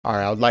All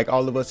right, I would like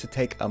all of us to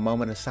take a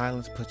moment of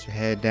silence, put your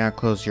head down,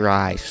 close your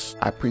eyes.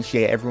 I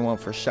appreciate everyone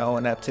for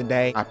showing up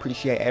today. I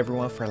appreciate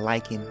everyone for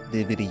liking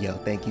the video.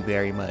 Thank you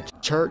very much.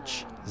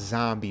 Church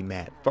zombie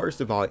map. First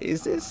of all,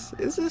 is this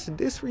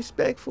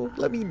disrespectful?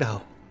 Let me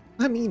know.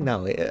 Let me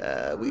know.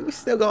 We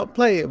still gonna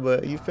play it,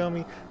 but you feel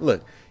me?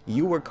 Look,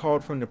 you were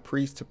called from the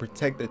priest to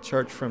protect the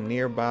church from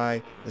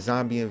nearby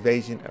zombie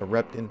invasion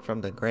erupting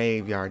from the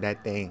graveyard.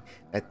 That thing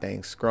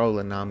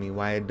scrolling on me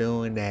while you're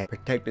doing that.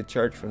 Protect the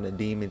church from the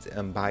demons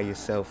and buy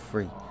yourself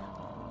free.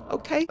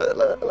 Okay,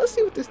 let's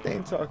see what this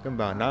thing talking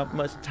about. Not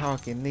much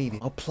talking needed.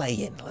 I'm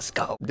playing. Let's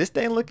go. This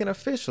thing looking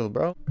official,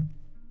 bro.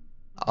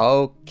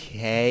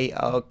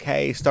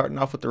 Okay, starting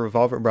off with the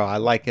revolver, bro. I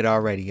like it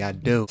already. I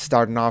do.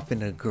 Starting off in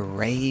the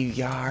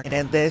graveyard, and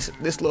then this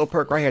little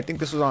perk right here, I think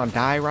this was on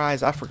Die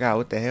Rise. I forgot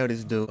what the hell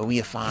this do, but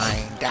we'll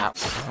find out.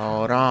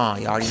 Hold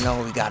on, you already know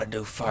what we gotta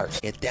do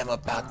first. Get them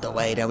up out the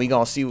way, then we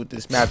gonna see what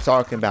this map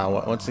talking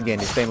about. Once again,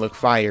 this thing look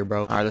fire,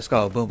 bro. All right, let's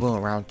go. Boom,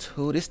 boom. Round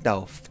 2. This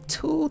though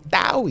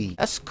 2,000.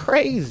 That's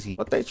crazy.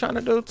 What they trying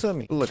to do to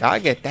me? Look, I'll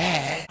get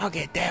that.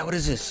 What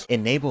is this?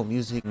 Enable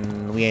music.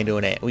 We ain't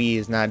doing that. We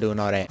is not doing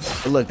all that.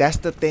 But look, that's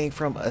the thing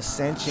from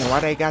Ascension. Why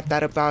they got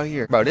that up out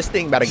here? Bro, this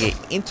thing about to get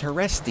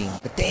interesting.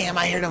 But damn,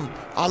 I hear them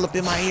all up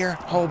in my ear.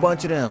 Whole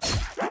bunch of them.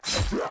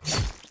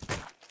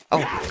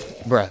 Oh,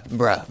 bruh.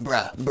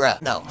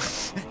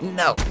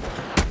 No.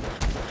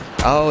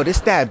 Oh, this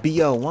that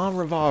BO1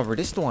 revolver.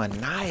 This one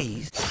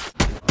nice.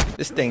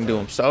 This thing do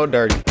him so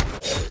dirty.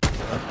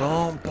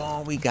 Boom,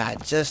 boom. We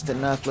got just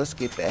enough. Let's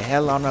get the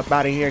hell on up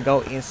out of here.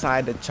 Go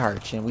inside the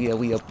church and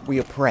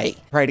we'll pray.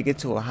 Pray to get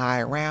to a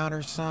high round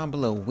or something.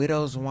 A little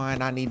widow's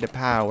wine. I need the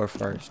power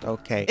first.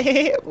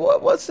 Okay.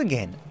 Once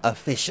again,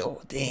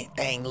 official.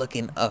 Thing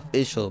looking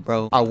official,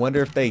 bro. I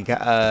wonder if they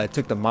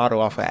took the motto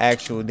off an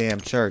actual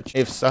damn church.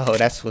 If so,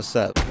 that's what's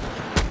up.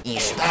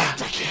 Insta.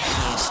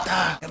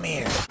 Come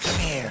here.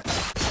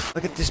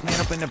 Look at this man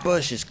up in the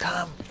bushes.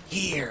 Come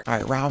here. All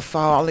right, round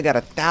 4. I only got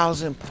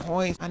 1,000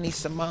 points. I need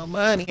some more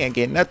money. Can't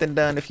get nothing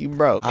done if you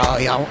broke. Oh,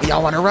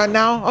 y'all want to run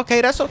now?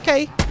 Okay, that's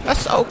okay.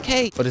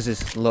 What is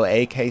this? Little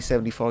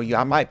AK-74?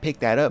 I might pick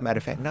that up. Matter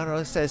of fact, no,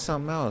 it says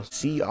something else.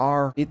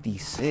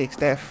 CR56.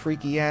 That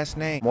freaky ass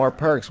name. More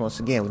perks. Once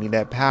again, we need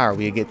that power.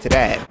 We'll get to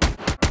that.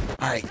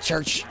 All right,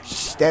 church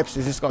steps.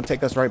 Is this gonna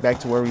take us right back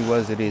to where we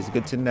was? It is.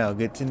 Good to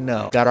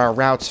know. Got our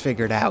routes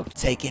figured out.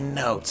 Taking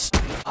notes.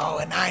 Oh,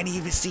 and I didn't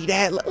even see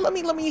that. Let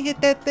me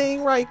hit that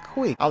thing right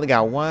quick. I only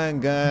got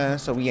one gun,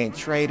 so we ain't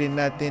trading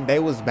nothing. They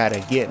was about to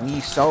get me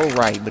so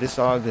right, but it's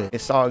all good.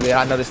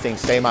 I know this thing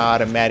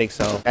semi-automatic,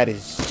 so that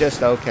is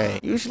just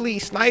okay. Usually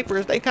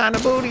snipers, they kind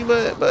of booty,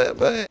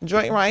 but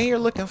joint right here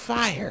looking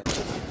fire.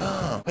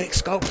 Quick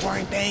scope for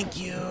him. Thank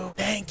you.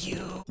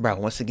 Bro,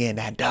 once again,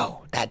 that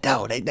dough.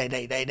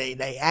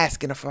 They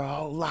asking for a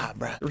whole lot,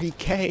 bro.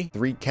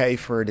 3K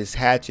for this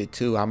hatchet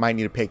too. I might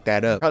need to pick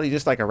that up. Probably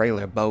just like a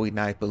regular Bowie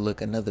knife, but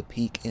look, another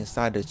peek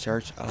inside the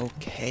church.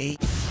 Okay.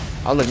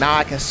 Oh, look, now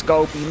I can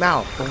scope him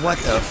out. But what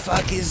the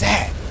fuck is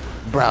that?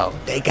 Bro,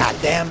 they got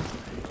them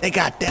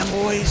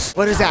boys.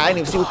 What is that? I didn't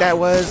even see what that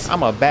was. I'm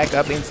gonna back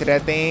up into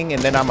that thing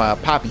and then I'm gonna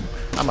pop him.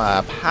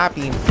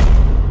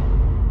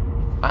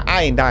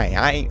 I ain't dying.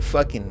 I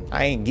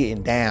ain't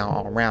getting down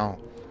on round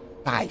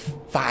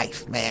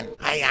five, man.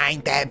 I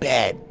ain't that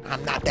bad.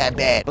 I'm not that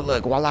bad. But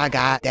look, while I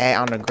got that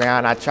on the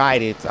ground, I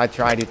tried it. I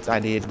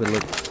did. But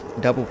look,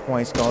 double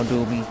points gonna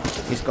do me.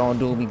 It's gonna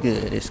do me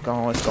good. It's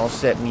gonna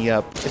set me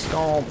up. It's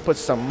gonna put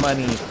some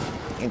money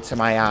into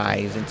my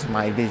eyes, into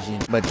my vision.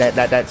 But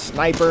that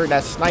sniper,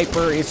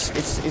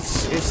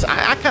 it's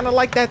I kind of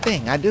like that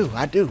thing. I do.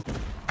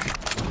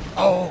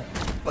 Oh,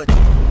 but.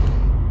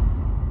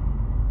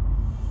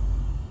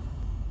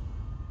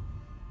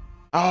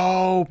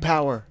 Oh,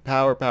 power.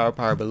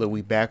 But look,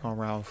 we back on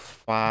round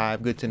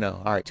 5. Good to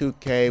know. All right,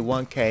 2K,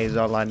 1K is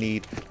all I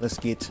need. Let's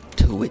get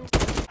to it.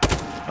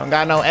 Don't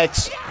got no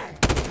X.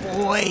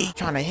 Boy,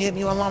 trying to hit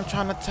me while I'm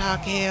trying to talk?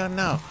 Hell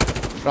no.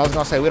 But I was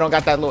gonna say, we don't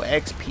got that little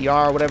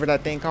XPR, whatever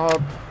that thing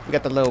called. We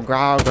got the little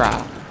gra.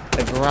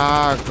 The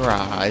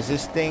gra. Is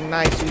this thing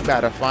nice? We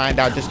about to find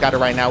out. Just got it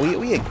right now.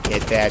 We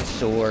get that,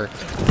 sure.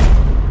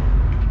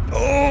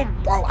 Oh,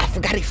 bro, I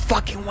forgot he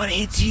fucking one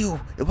hits you.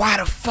 Why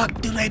the fuck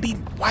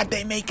why'd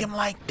they make him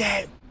like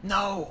that?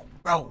 No,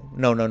 bro.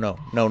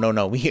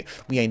 No. We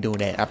ain't doing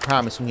that. I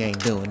promise we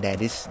ain't doing that.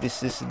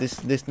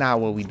 This not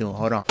what we doing.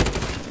 Hold on.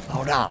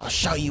 I'll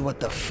show you what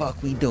the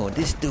fuck we doing.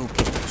 This dude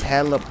can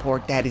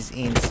teleport. That is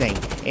insane.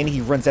 And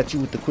he runs at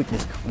you with the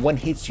quickness. One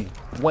hits you.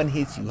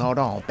 Hold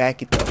on.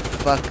 Back it the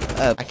fuck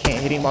up. I can't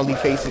hit him while he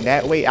facing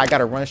that way. I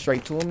gotta run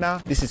straight to him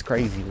now. This is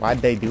crazy. Why'd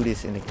they do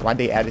this why'd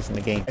they add this in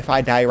the game? If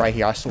I die right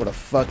here, I sort of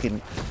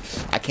fucking.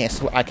 I can't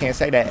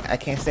say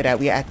that.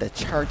 We at the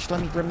church.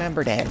 Let me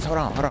remember that. Hold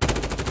on.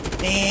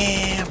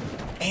 Damn.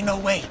 Ain't no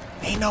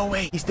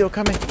way. He's still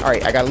coming. All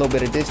right. I got a little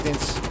bit of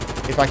distance.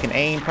 If I can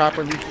aim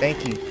properly.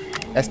 Thank you.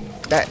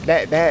 That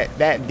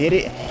did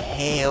it.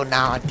 Hell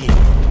nah, I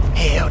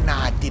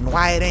didn't.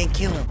 Why it ain't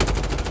kill him?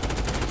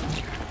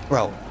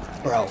 Bro.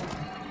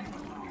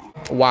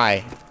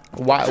 Why?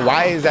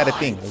 Why is that a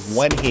thing?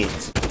 One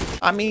hit.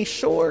 I mean,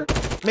 sure.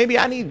 Maybe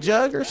I need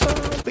Jug or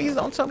something. Please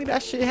don't tell me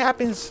that shit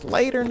happens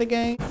later in the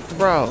game.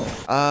 Bro,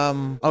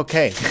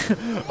 okay.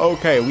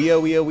 Okay,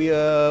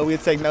 we'll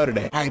take note of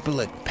that. All right, but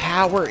look,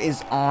 power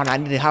is on. I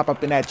need to hop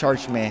up in that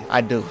church, man.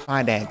 I do.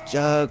 Find that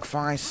Jug,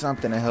 find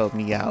something to help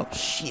me out.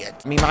 Shit.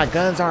 I mean, my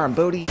guns aren't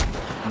booty,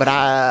 but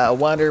a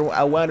wonder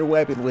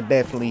weapon would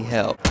definitely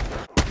help.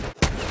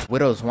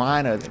 Widow's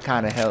Wine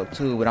kind of help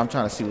too, but I'm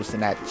trying to see what's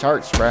in that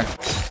church, bruh.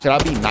 Should I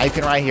be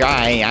knifing right here?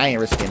 I ain't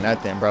risking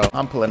nothing, bro.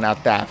 I'm pulling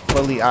out that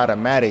fully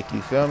automatic,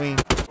 you feel me?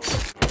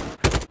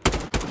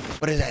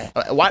 What is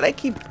that? Why they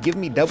keep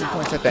giving me double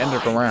points at the end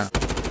of the round?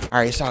 All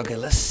right, it's all good.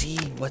 Let's see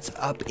what's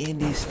up in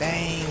this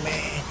thing,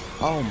 man.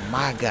 Oh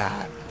my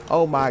God.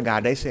 Oh my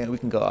God, they saying we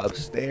can go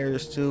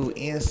upstairs too,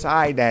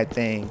 inside that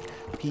thing.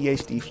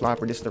 PhD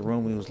flopper, this is the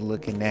room we was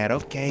looking at.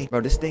 Okay,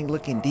 bro, this thing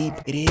looking deep.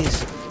 It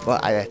is,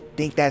 but I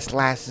think that's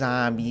last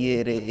zombie.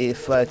 It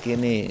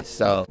fucking is.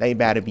 So they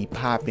better be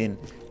popping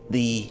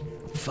the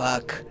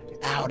fuck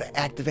out.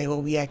 Activate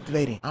what we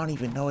activating. I don't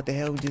even know what the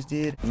hell we just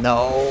did.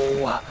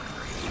 No.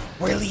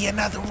 Really,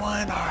 another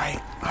one? All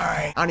right.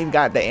 I don't even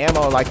got the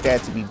ammo like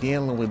that to be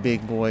dealing with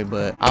big boy,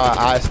 but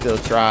I still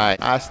try.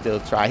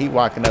 He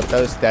walking up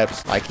those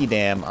steps like he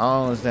damn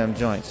owns them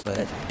joints.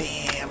 But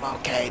damn,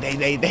 okay,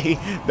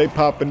 they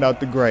popping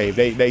out the grave.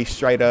 They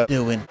straight up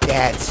doing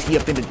that. He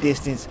up in the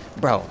distance,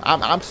 bro.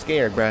 I'm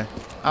scared, bro.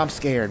 I'm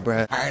scared, bro.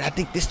 All right, I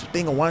think this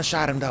thing will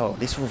one-shot him though.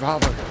 This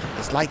revolver,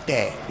 it's like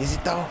that. Is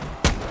it though?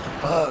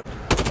 Fuck.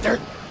 There.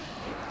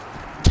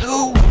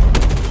 Two.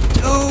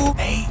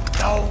 Hey,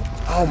 no.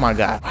 Oh my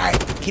God. All right,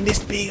 can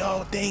this big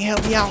old thing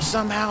help me out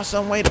somehow,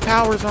 some way? The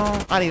power's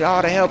on. I need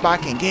all the help I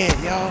can get,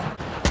 yo.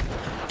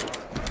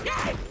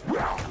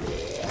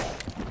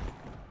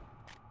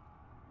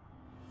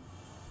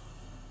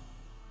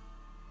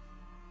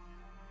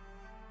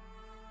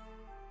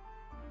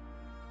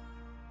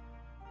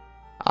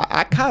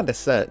 I kinda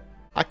suck.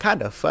 I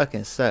kinda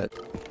fucking suck.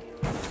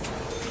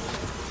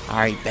 All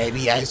right,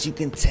 baby. As you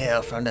can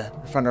tell from the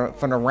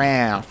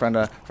round, from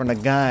the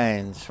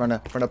guns, from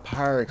the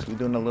perks, we're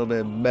doing a little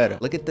bit better.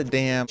 Look at the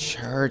damn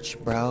church,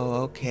 bro.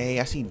 Okay,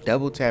 I see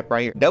double tap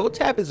right here. Double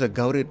tap is a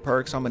goated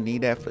perk, so I'm gonna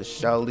need that for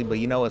surely. But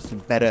you know what's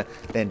better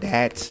than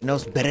that? You know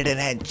what's better than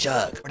that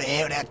Jug? Where the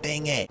hell that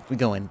thing at? We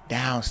going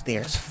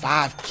downstairs.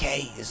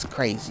 5K is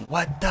crazy.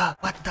 What the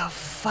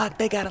fuck?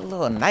 They got a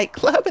little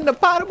nightclub in the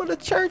bottom of the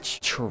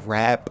church.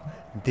 Trap.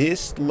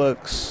 This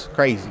looks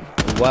crazy.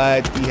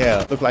 What the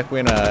hell? Look like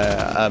we're in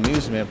a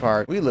amusement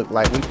park. We look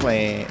like we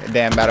playing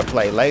about to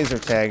play laser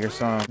tag or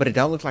something. But it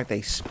don't look like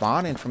they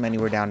spawning from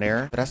anywhere down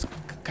there. But that's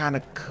kind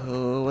of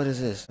cool. What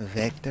is this?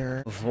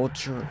 Vector,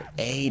 Vulture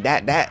Aid.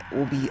 That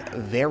will be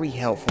very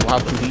helpful,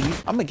 I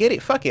believe. I'm gonna get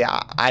it. Fuck it.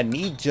 I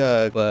need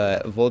Jug,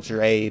 but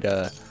Vulture Aid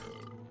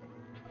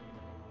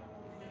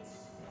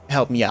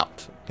help me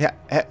out.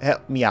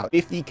 Help me out.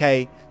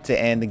 50K to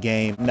end the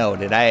game. No,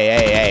 that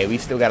hey, we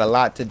still got a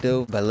lot to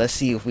do, but let's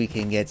see if we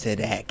can get to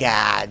that.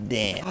 God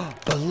damn.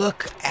 But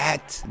look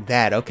at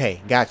that. Okay,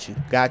 got you.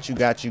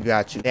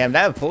 Damn,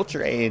 that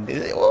Vulture Aid,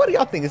 what do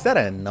y'all think? Is that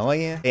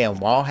annoying? Damn,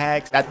 wall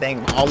hacks, that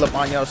thing all up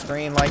on your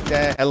screen like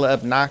that, hella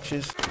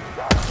obnoxious.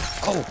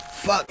 Oh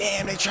fuck,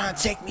 damn, they trying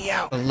to take me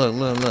out. But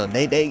look,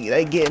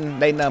 they getting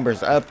they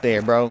numbers up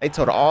there, bro. They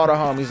told all the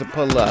homies to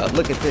pull up.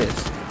 Look at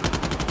this.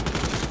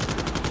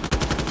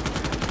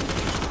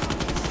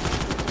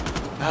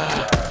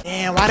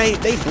 Man, why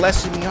they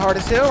blessing me hard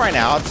as hell right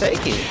now? I'll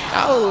take it.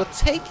 I'll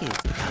take it.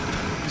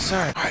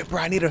 Sorry. All right,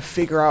 bro, I need to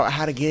figure out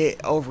how to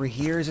get over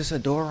here. Is this a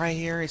door right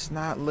here? It's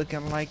not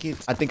looking like it.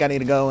 I think I need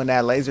to go in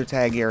that laser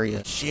tag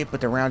area. Shit, but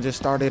the round just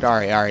started. All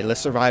right,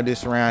 let's survive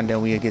this round,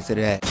 then we'll get to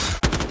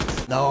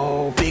that.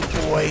 No, big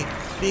boy,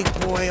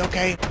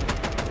 okay.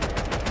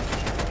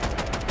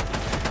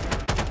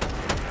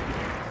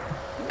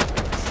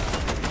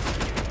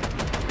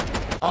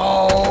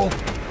 Oh,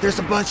 there's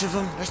a bunch of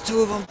them. There's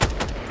two of them.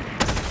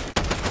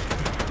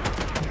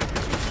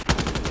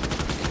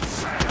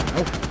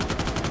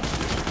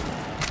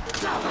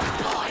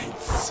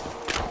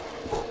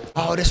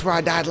 Oh, this is where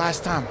I died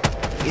last time.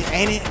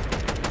 Ain't it?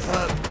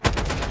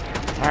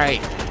 All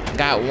right,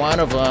 got one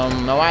of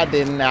them. No, I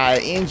didn't. I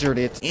injured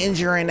it.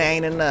 Injuring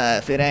ain't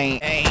enough. It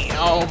ain't.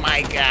 Oh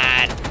my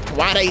God.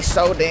 Why they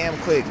so damn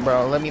quick,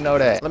 bro? Let me know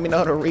that. Let me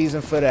know the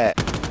reason for that.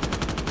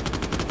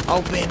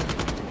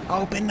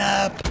 Open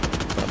up.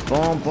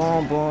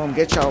 Boom.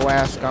 Get your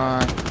ass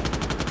gone.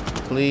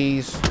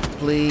 Please.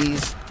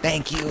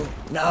 Thank you.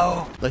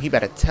 No. Look, he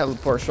better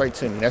teleport straight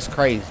to me. That's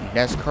crazy.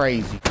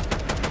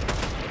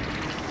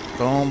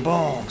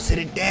 Boom. Sit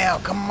it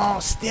down. Come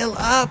on. Still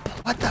up.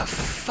 What the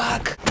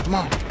fuck? Come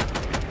on.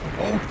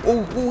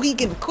 Oh, he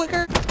getting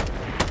quicker.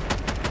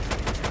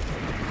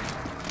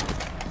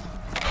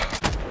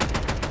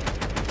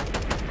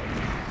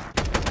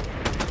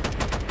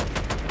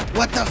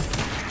 What the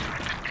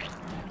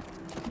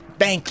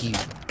Thank you.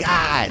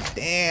 God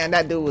damn,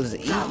 that dude was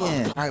eating.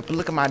 All right, but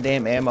look at my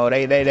damn ammo.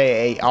 They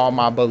ate all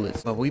my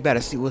bullets. But we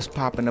better see what's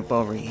popping up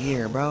over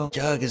here, bro.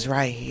 Jug is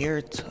right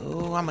here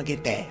too. I'ma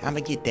get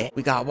that.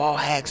 We got wall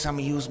hacks. I'ma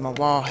use my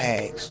wall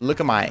hacks. Look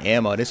at my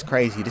ammo. This is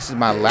crazy. This is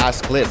my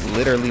last clip.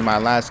 Literally my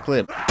last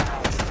clip.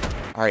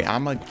 All right,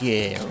 I'ma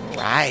get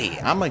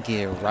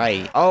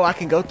right. Oh, I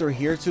can go through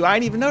here too. I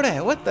didn't even know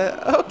that. What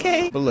the?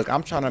 Okay. But look,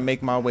 I'm trying to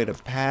make my way to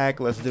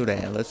pack. Let's do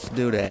that.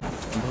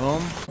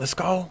 Boom. Let's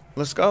go.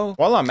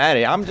 While I'm at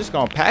it, I'm just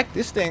gonna pack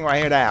this thing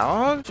right here. That,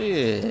 oh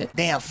shit.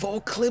 Damn, full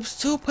clips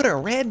too. Put a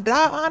red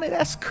dot on it.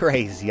 That's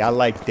crazy. I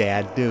like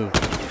that, I do.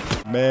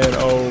 Man,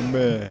 oh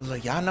man.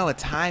 Look, y'all know what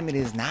time it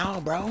is now,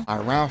 bro. All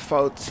right, round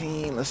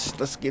 14.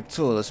 Let's get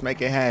to it. Let's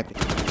make it happen.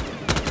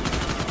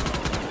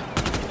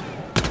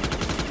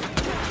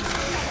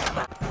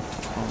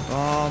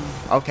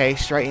 Okay,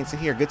 straight into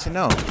here. Good to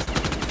know.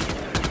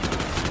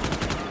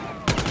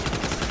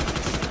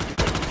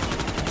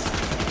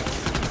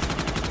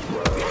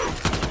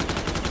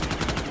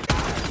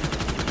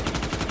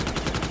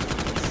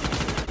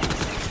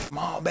 Come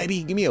on,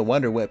 baby. Give me a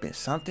wonder weapon.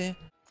 Something.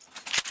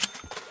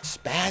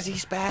 Spaz.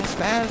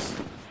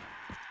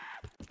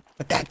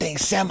 But that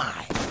thing's semi.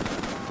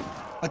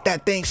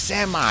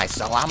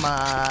 So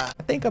I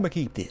think I'm gonna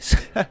keep this.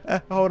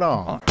 Hold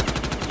on.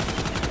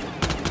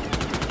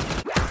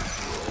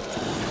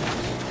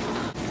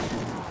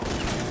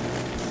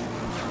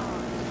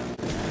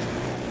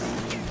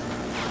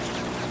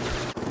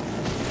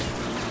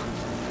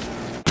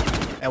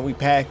 And we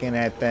packing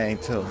that thing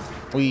too.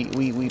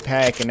 We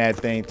packing that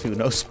thing too.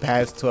 No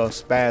spaz 12,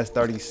 spaz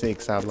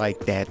 36. I like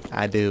that.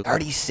 I do.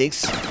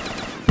 36.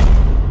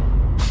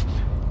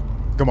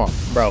 Come on,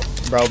 bro.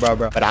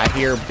 But I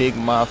hear big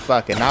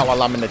motherfucker. Not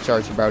while I'm in the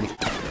church, Brody.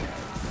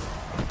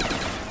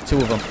 Two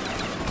of them.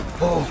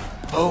 Oh.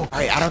 All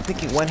right, I don't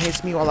think it one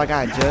hits me while I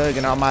got Jug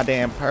and all my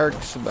damn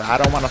perks, but I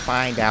don't want to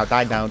find out.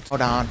 I don't.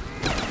 Hold on.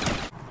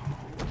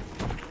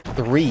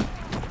 3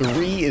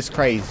 is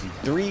crazy.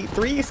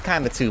 Three is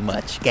kind of too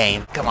much.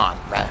 Game, come on,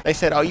 bro. They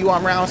said, oh, you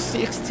on round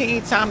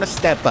 16? Time to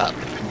step up.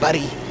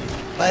 Buddy.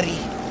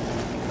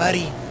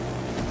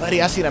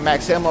 I see the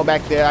max ammo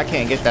back there. I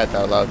can't get that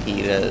though, low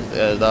key.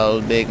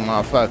 Those big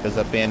motherfuckers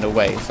up in the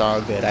way. It's all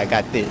good. I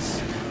got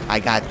this.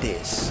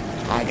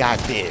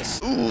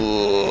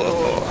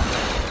 Ooh.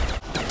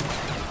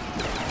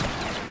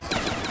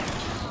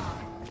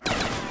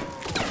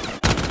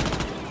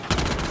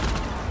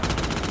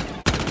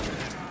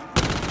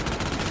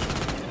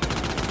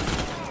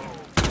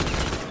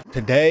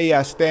 Today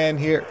I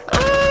stand here.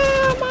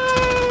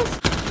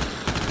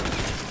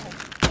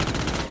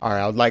 All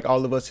right, I would like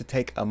all of us to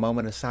take a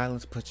moment of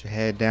silence. Put your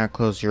head down,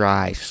 close your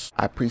eyes.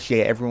 I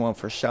appreciate everyone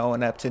for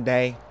showing up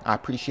today. I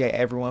appreciate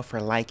everyone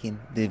for liking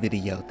the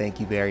video. Thank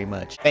you very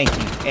much. Thank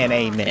you and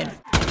amen.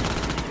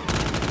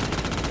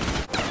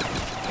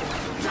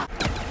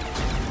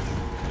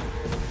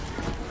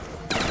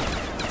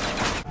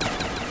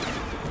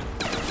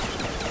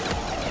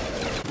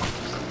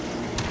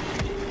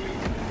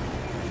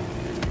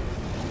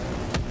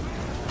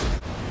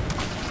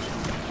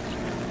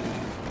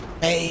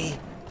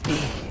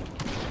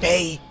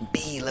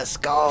 Baby, let's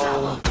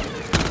go.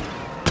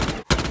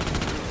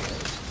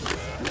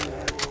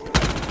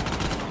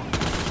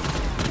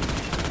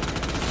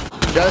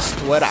 Just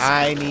what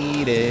I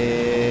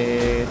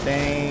needed.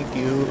 Thank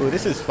you.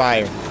 This is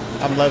fire.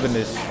 I'm loving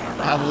this.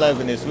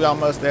 We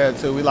almost there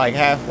too. We like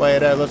halfway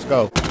there. Let's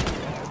go.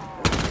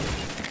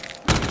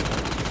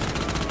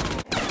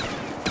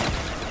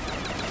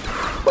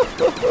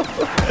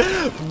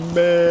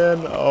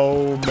 Man,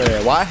 oh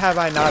man. Why have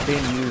I not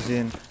been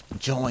using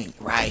joint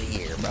right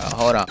here, bro?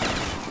 Hold on.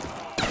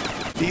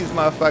 These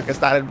motherfuckers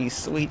thought it'd be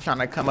sweet trying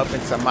to come up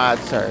into my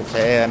church.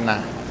 Hell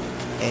nah.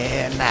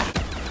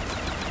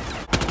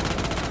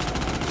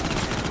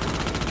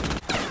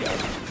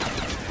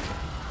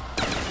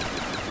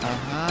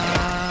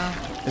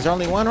 Is there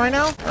only one right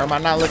now? Or am I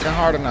not looking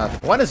hard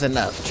enough? One is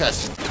enough,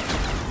 trust me.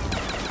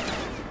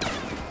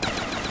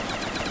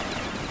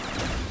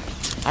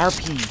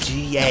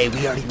 RPG, hey,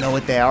 we already know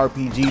what that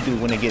RPG do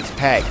when it gets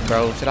packed,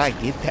 bro. Should I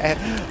get that?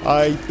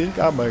 I think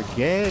I'ma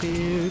get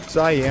it.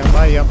 I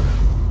am.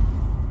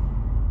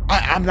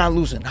 I'm not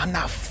losing. I'm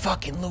not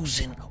fucking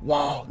losing.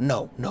 Wall.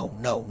 No.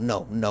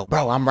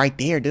 Bro, I'm right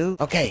there, dude.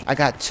 Okay, I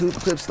got 2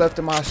 clips left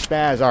of my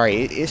spaz. All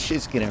right, it's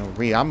just getting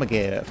real. I'm gonna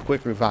get a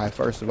quick revive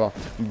first of all.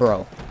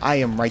 Bro, I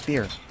am right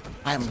there.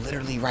 I am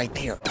literally right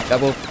there.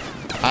 Double.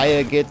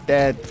 I get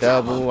that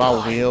double.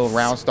 I will.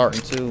 Round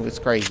starting 2. It's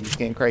crazy. It's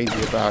getting crazy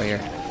up out here.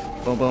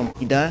 Boom, boom.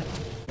 He done?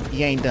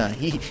 He ain't done.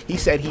 He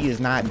said he is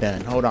not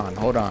done. Hold on.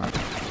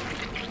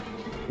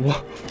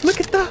 What? Look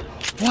at that.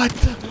 What?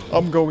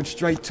 I'm going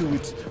straight to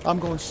it.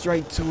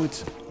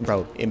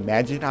 Bro,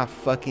 imagine I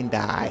fucking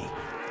die,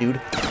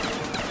 dude.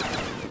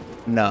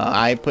 No,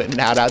 I ain't putting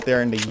that out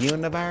there in the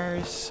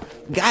universe.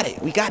 Got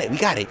it. We got it.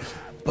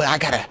 But I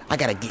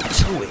gotta get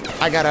to it.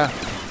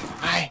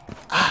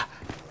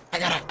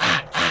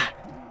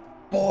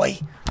 Boy.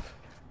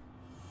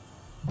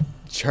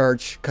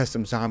 Church,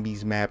 custom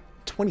zombies map.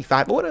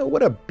 25.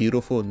 What a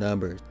beautiful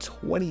number.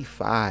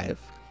 25.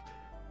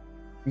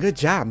 Good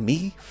job,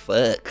 me.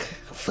 Fuck.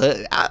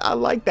 I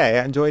like that.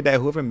 I enjoyed that.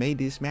 Whoever made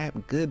this map,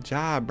 good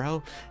job,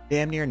 bro.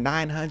 Damn near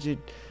 900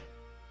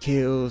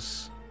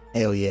 kills.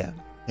 Hell yeah.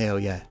 Hell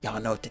yeah.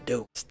 Y'all know what to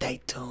do. Stay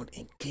tuned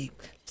and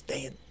keep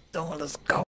staying tuned. Let's go.